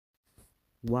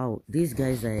Wow, these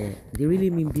guys are they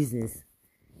really mean business.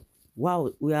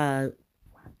 Wow, we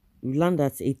learned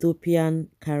that Ethiopian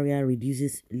carrier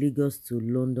reduces Lagos to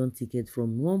London ticket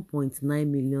from 1.9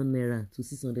 million naira to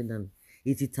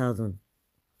 680,000.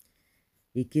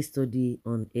 A case study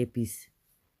on Airpiece.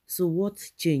 So what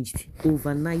changed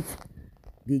overnight?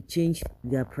 They changed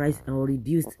their price or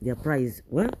reduced their price.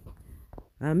 Well,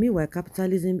 meanwhile,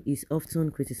 capitalism is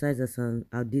often criticized as an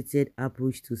outdated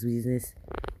approach to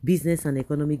business and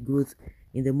economic growth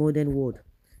in the modern world.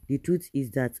 The truth is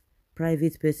that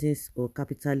private persons or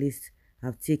capitalists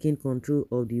have taken control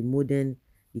of the modern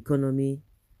economy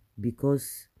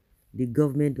because the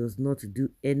government does not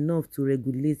do enough to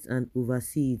regulate and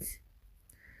oversee it.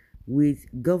 With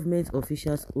government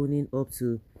officials owning up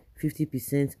to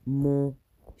 50% more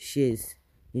shares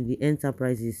in the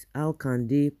enterprises, how can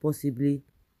they possibly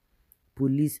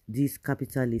police these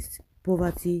capitalists?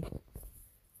 Poverty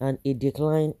and a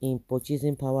decline in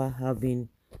purchasing power have been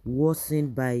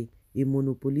worsened by a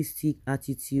monopolistic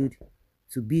attitude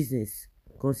to business.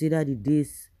 Consider the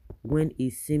days when a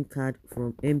SIM card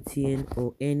from MTN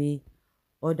or any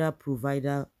other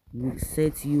provider will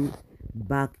set you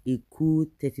back a cool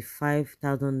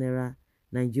 35,000 naira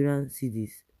Nigerian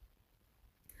cedis.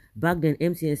 Back then,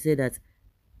 MTN said that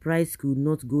price could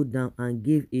not go down and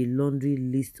gave a laundry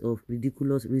list of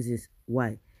ridiculous reasons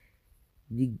why.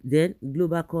 Then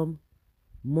Globacom,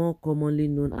 more commonly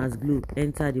known as Glo,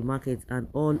 entered the market, and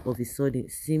all of a sudden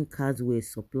SIM cards were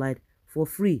supplied for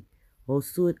free or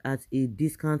sold at a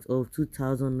discount of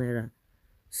 2,000 naira.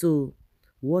 So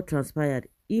what transpired?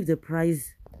 If the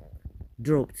price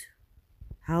dropped,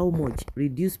 how much?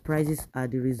 Reduced prices are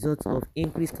the result of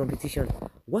increased competition.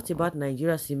 What about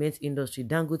Nigeria's cement industry?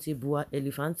 Dangote, Bua,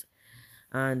 Elephant,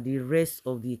 and the rest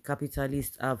of the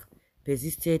capitalists have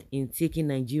persisted in taking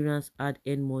Nigerians'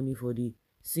 hard-earned money for the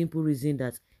simple reason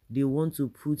that they want to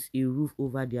put a roof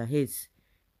over their heads.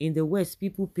 In the West,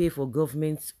 people pay for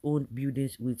government-owned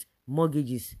buildings with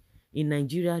mortgages. In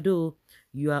Nigeria, though,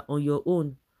 you are on your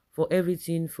own for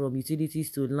everything from utilities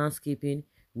to landscaping.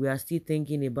 We are still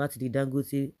thinking about the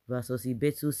Dangote versus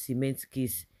Ibeto cement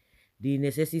case. The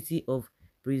necessity of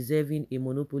preserving a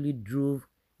monopoly drove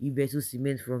Ibeto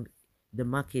cement from the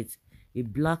market. A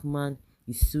black man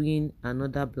is suing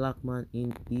another black man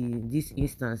in this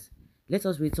instance. Let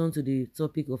us return to the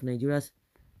topic of Nigeria's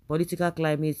political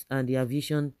climate and the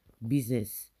aviation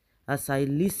business. As I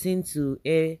listen to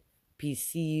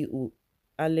APCEO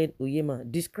Allen Oyema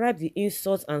describe the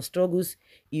insults and struggles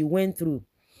he went through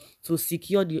to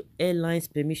secure the airline's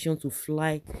permission to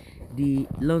fly the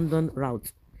London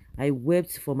route, I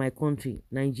wept for my country.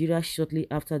 Nigeria, shortly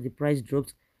after the price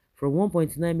dropped from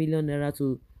 1.9 million naira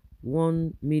to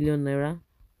 1 million naira,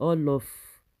 all of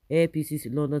Airpeace's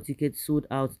London tickets sold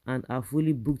out and are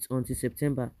fully booked until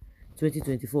September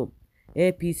 2024.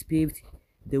 Airpeace paved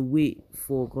the way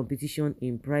for competition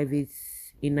in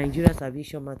Nigeria's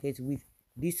aviation market with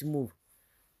this move.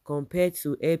 Compared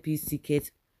to Airpeace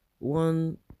tickets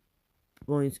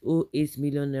 1.08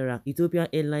 million naira, Ethiopian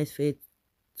Airlines fare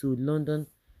to London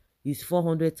is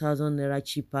 400,000 naira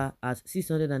cheaper at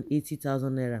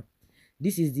 680,000 naira.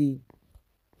 This is the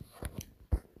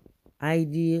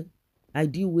ideal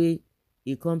way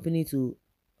a company to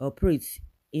operate.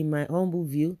 In my humble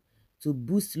view, to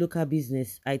boost local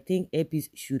business, I think Airpeace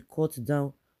should cut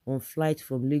down on flights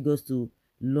from Lagos to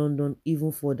London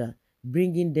even further,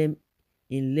 bringing them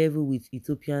in level with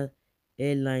Ethiopian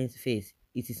Airlines fares.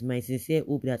 It is my sincere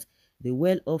hope that the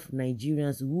well-off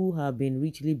Nigerians who have been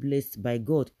richly blessed by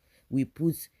God will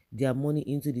put their money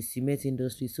into the cement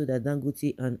industry so that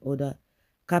Dangote and other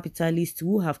capitalists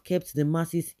who have kept the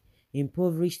masses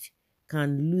impoverished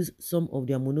can lose some of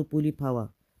their monopoly power.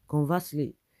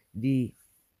 Conversely, the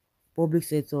public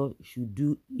sector should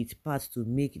do its part to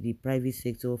make the private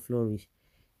sector flourish.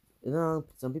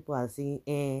 Some people are saying,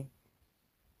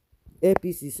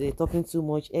 Airpeace is talking too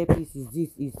much. Airpeace is this,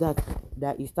 is that.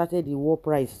 That he started the war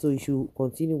price, so he should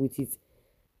continue with it.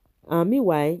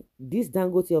 Meanwhile, this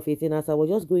Dangote of 18, as I was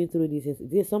just going through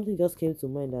this, something just came to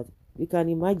mind that you can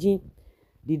imagine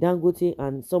the Dangote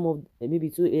and some of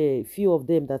maybe a few of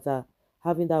them that are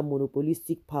having that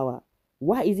monopolistic power.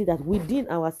 Why is it that within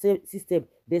our system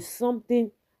there's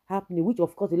something happening, which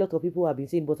of course a lot of people have been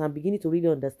saying, but I'm beginning to really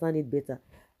understand it better,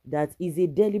 that is a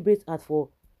deliberate act for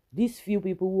these few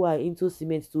people who are into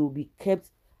cement to be kept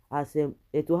as to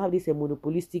have this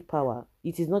monopolistic power.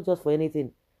 It is not just for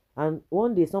anything. And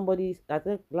one day somebody, I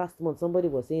think last month, somebody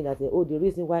was saying that oh, the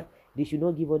reason why they should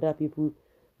not give other people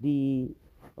the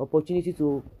opportunity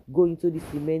to go into the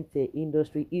cement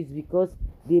industry is because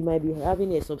they might be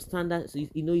having a substandard, so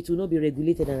it will not be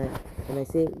regulated. And I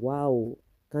say, wow,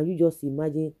 Can you just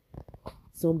imagine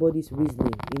somebody's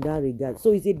reasoning in that regard?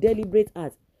 So it's a deliberate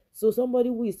act. So somebody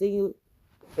who is saying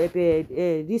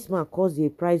this man caused a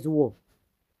price war,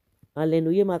 and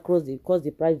Lenoyema caused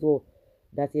the price war,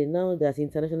 that now that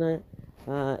international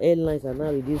airlines are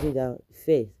now reducing their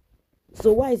fares.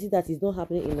 So why is it that it's not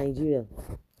happening in Nigeria?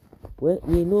 Well,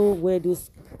 we know where those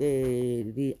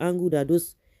the angle that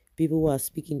those people who are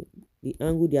speaking, the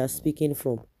angle they are speaking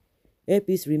from. Air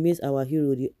Peace remains our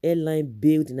hero. The airline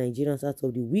bailed Nigerians out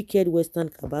of the wicked Western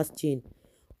cabal chain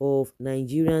of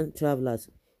Nigerian travelers.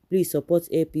 Please support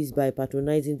Air Peace by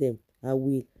patronizing them. I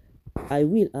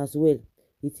will as well.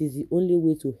 It is the only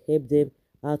way to help them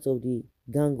out of the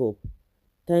gang up.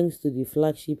 Thanks to the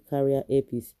flagship carrier Air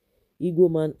Peace,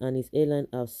 Igbo man and his airline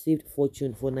have saved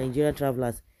fortune for Nigerian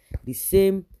travelers. The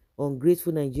same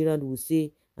ungrateful Nigerian will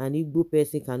say an Igbo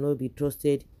person cannot be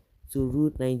trusted to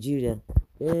rule Nigeria.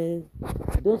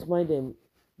 Don't mind them.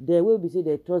 They will be say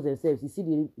they trust themselves. You see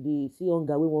the see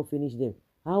hunger we won't finish them.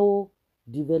 How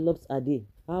developed are they?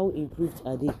 How improved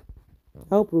are they?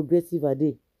 How progressive are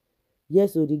they?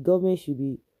 Yes, so the government should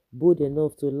be bold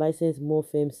enough to license more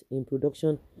firms in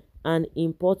production and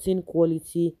importing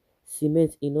quality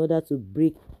cement in order to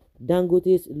break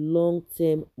Dangote's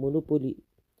long-term monopoly.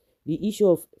 The issue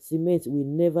of cement will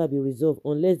never be resolved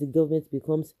unless the government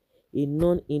becomes a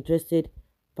non-interested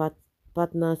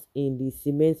partners in the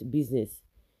cement business.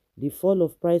 The fall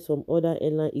of price from other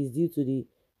airlines is due to the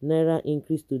naira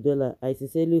increase to dollar. I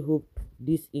sincerely hope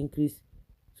this increase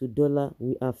to dollar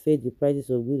will affect the prices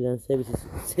of goods and services.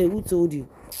 Say, who told you?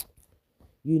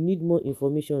 You need more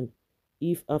information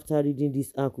if after reading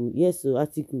this article. Yes, so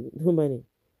article. No money.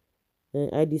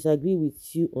 I disagree with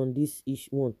you on this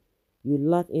one. You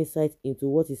lack insight into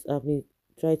what is happening.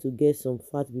 Try to get some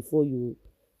facts before you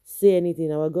say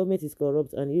anything. Our government is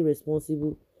corrupt and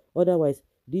irresponsible. Otherwise,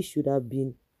 this should have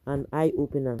been an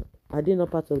eye-opener. Are they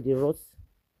not part of the rot?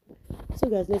 So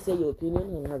guys, let's say your opinion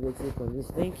and have your take on this.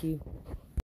 Thank you.